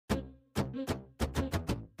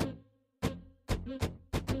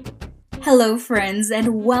Hello, friends,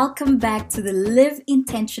 and welcome back to the Live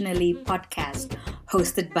Intentionally podcast,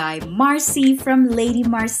 hosted by Marcy from Lady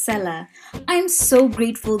Marcella. I'm so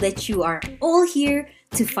grateful that you are all here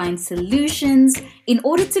to find solutions in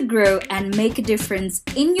order to grow and make a difference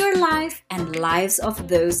in your life and lives of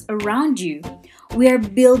those around you. We are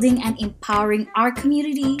building and empowering our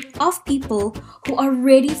community of people who are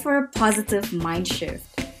ready for a positive mind shift.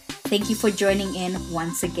 Thank you for joining in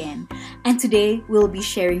once again. And today we'll be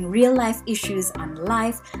sharing real life issues on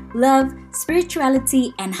life, love,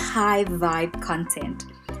 spirituality, and high vibe content.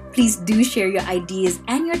 Please do share your ideas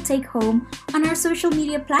and your take home on our social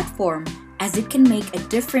media platform as it can make a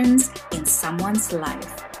difference in someone's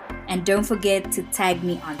life. And don't forget to tag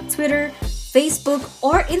me on Twitter, Facebook,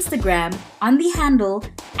 or Instagram on the handle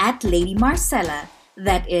at Lady Marcella.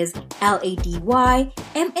 That is LadyMarsela.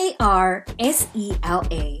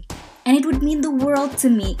 And it would mean the world to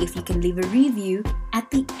me if you can leave a review at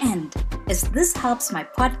the end, as this helps my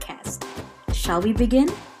podcast. Shall we begin?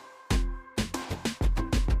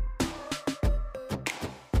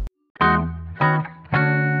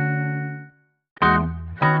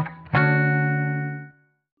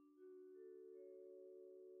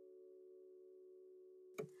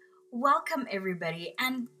 Welcome, everybody.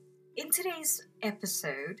 And in today's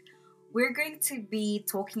episode, we're going to be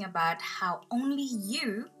talking about how only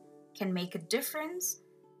you can make a difference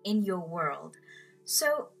in your world.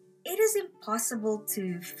 So, it is impossible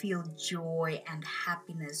to feel joy and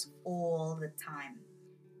happiness all the time.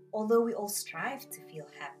 Although we all strive to feel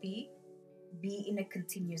happy, be in a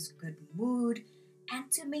continuous good mood, and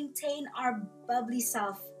to maintain our bubbly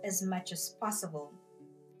self as much as possible,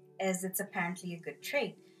 as it's apparently a good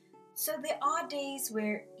trait. So there are days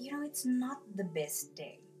where, it's not the best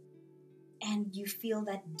day. And you feel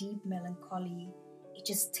that deep melancholy, it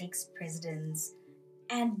just takes precedence.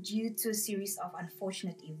 And due to a series of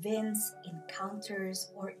unfortunate events,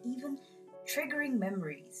 encounters, or even triggering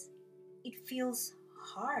memories, it feels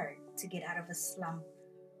hard to get out of a slump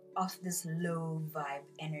of this low vibe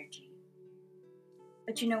energy.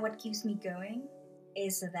 But you know what keeps me going?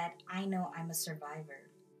 Is that I know I'm a survivor.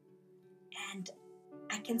 And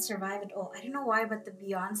I can survive it all. I don't know why, but the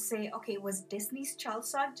Beyonce, okay, was Disney's Child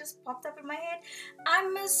song just popped up in my head.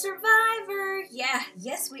 I'm a survivor. Yeah,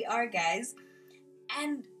 yes, we are, guys.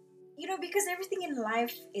 And, because everything in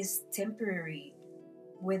life is temporary,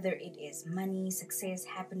 whether it is money, success,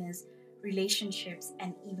 happiness, relationships,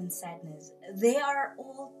 and even sadness, they are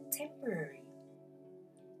all temporary.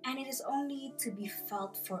 And it is only to be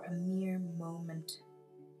felt for a mere moment,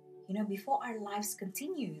 before our lives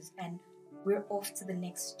continues and we're off to the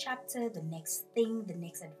next chapter, the next thing, the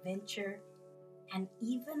next adventure, and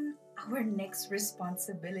even our next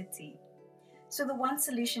responsibility. So, the one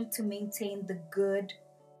solution to maintain the good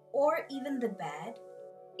or even the bad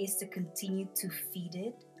is to continue to feed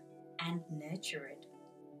it and nurture it.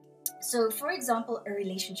 So, for example, a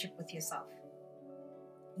relationship with yourself.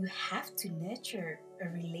 You have to nurture a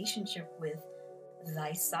relationship with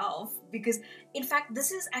thyself because, in fact,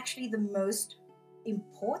 this is actually the most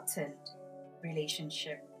important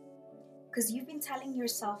relationship because you've been telling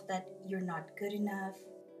yourself that you're not good enough,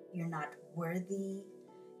 you're not worthy,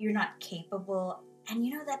 you're not capable. And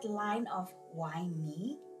that line of why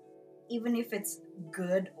me? Even if it's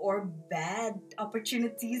good or bad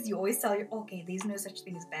opportunities, you always tell you, okay, there's no such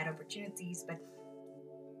thing as bad opportunities, but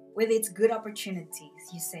whether it's good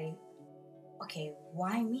opportunities, you say, okay,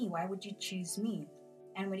 why me? Why would you choose me?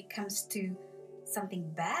 And when it comes to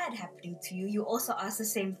something bad happening to you, you also ask the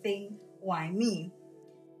same thing, why me?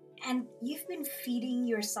 And you've been feeding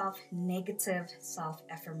yourself negative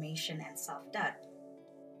self-affirmation and self-doubt.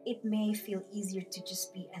 It may feel easier to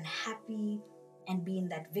just be unhappy and be in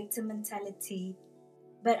that victim mentality.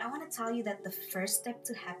 But I want to tell you that the first step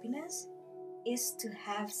to happiness is to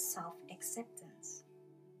have self-acceptance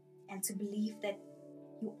and to believe that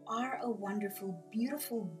you are a wonderful,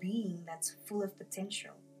 beautiful being that's full of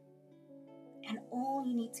potential. And all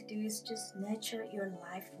you need to do is just nurture your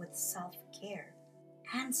life with self-care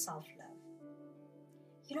and self-love.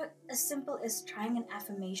 As simple as trying an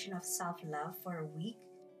affirmation of self-love for a week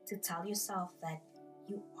to tell yourself that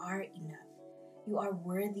you are enough, you are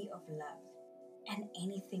worthy of love, and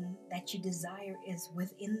anything that you desire is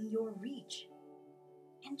within your reach.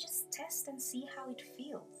 And just test and see how it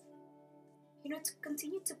feels. To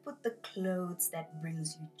continue to put the clothes that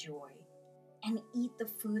brings you joy and eat the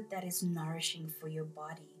food that is nourishing for your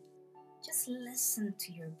body. Just listen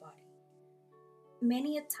to your body.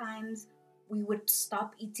 Many a times we would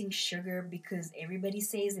stop eating sugar because everybody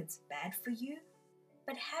says it's bad for you,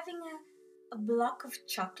 but having a block of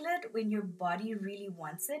chocolate when your body really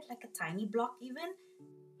wants it, like a tiny block even,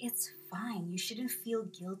 it's fine. You shouldn't feel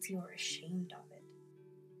guilty or ashamed of it.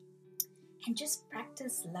 And just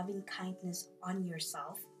practice loving kindness on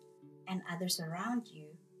yourself and others around you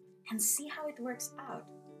and see how it works out.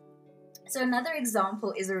 So, another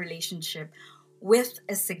example is a relationship with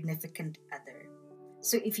a significant other.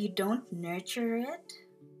 So, if you don't nurture it,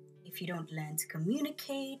 if you don't learn to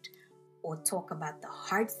communicate or talk about the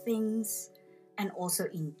hard things and also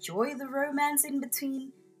enjoy the romance in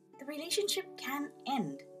between, the relationship can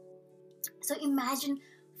end. So, imagine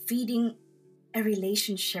feeding a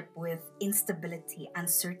relationship with instability,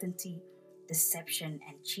 uncertainty, deception,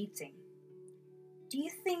 and cheating. Do you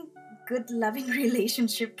think good loving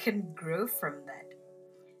relationship can grow from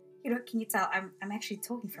that? Can you tell I'm actually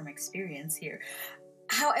talking from experience here.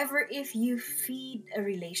 However, if you feed a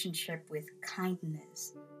relationship with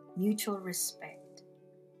kindness, mutual respect,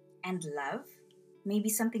 and love, maybe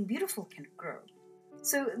something beautiful can grow.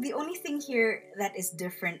 So the only thing here that is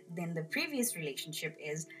different than the previous relationship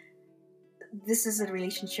is this is a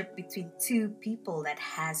relationship between two people that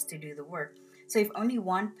has to do the work. So if only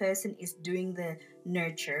one person is doing the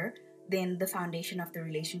nurture, then the foundation of the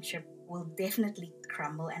relationship will definitely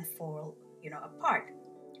crumble and fall, apart.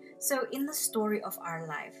 So in the story of our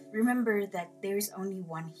life, remember that there is only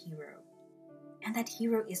one hero, and that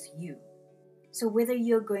hero is you. So whether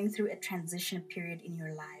you're going through a transition period in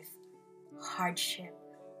your life, hardship,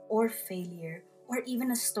 or failure, or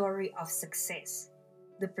even a story of success,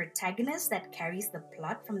 the protagonist that carries the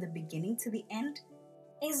plot from the beginning to the end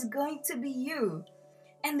is going to be you.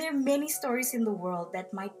 And there are many stories in the world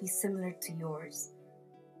that might be similar to yours,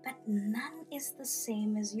 but none is the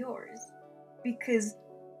same as yours. Because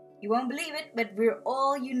you won't believe it, but we're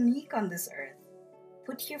all unique on this earth,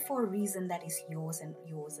 put here for a reason that is yours and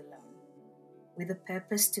yours alone, with a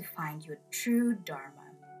purpose to find your true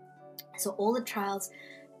Dharma. So all the trials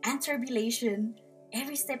and tribulation,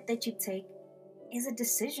 every step that you take is a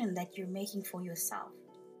decision that you're making for yourself.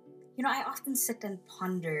 I often sit and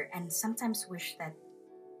ponder and sometimes wish that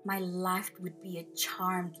my life would be a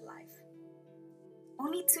charmed life,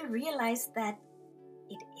 only to realize that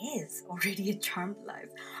it is already a charmed life.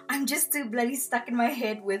 I'm just too bloody stuck in my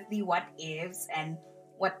head with the what ifs and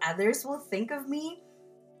what others will think of me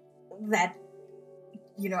that,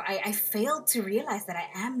 I failed to realize that I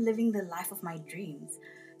am living the life of my dreams.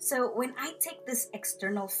 So when I take these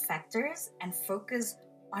external factors and focus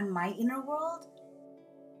on my inner world,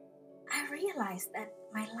 I realize that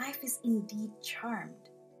my life is indeed charmed.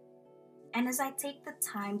 And as I take the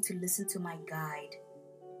time to listen to my guide,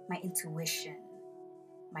 my intuition,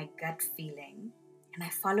 my gut feeling, and I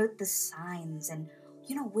followed the signs and,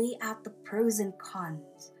 weigh out the pros and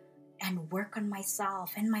cons and work on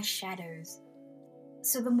myself and my shadows.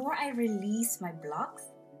 So the more I release my blocks,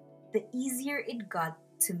 the easier it got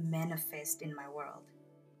to manifest in my world.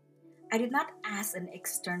 I did not ask an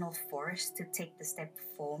external force to take the step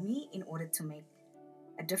for me in order to make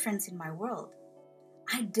a difference in my world.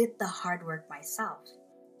 I did the hard work myself.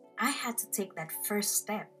 I had to take that first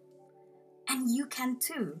step. And you can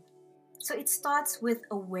too. So it starts with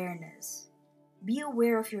awareness. Be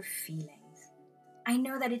aware of your feelings. I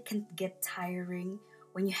know that it can get tiring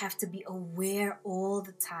when you have to be aware all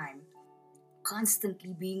the time,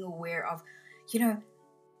 constantly being aware of,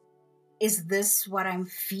 is this what I'm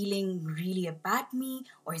feeling really about me?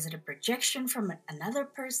 Or is it a projection from another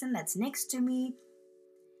person that's next to me?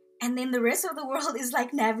 And then the rest of the world is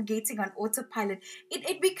like navigating on autopilot.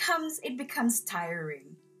 It becomes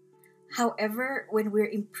tiring. However, when we're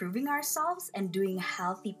improving ourselves and doing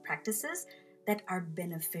healthy practices that are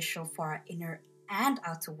beneficial for our inner and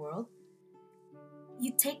outer world,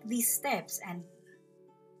 you take these steps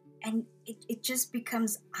and it just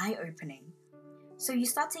becomes eye-opening. So you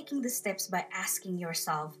start taking the steps by asking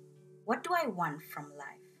yourself, what do I want from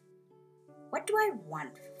life? What do I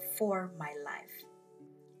want for my life?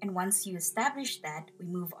 And once you establish that, we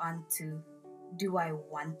move on to, do I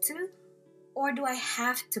want to? Or do I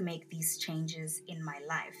have to make these changes in my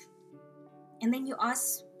life? And then you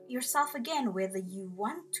ask yourself again whether you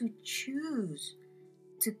want to choose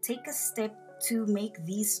to take a step to make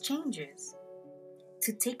these changes,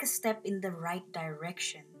 to take a step in the right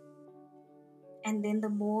direction. And then the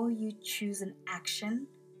more you choose an action,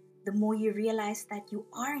 the more you realize that you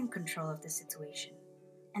are in control of the situation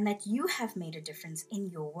and that you have made a difference in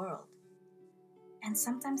your world. And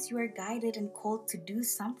sometimes you are guided and called to do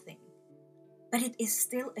something, but it is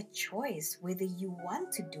still a choice whether you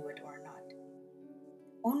want to do it or not.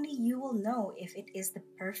 Only you will know if it is the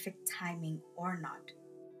perfect timing or not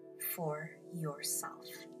for yourself.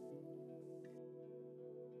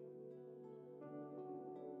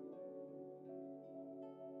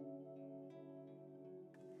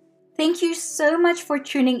 Thank you so much for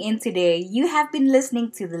tuning in today. You have been listening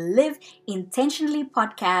to the Live Intentionally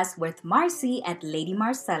podcast with Marcy at Lady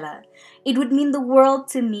Marcella. It would mean the world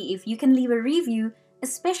to me if you can leave a review,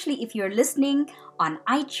 especially if you're listening on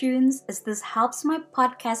iTunes, as this helps my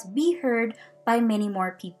podcast be heard by many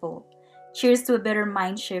more people. Cheers to a better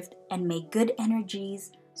mind shift, and may good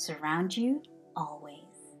energies surround you always.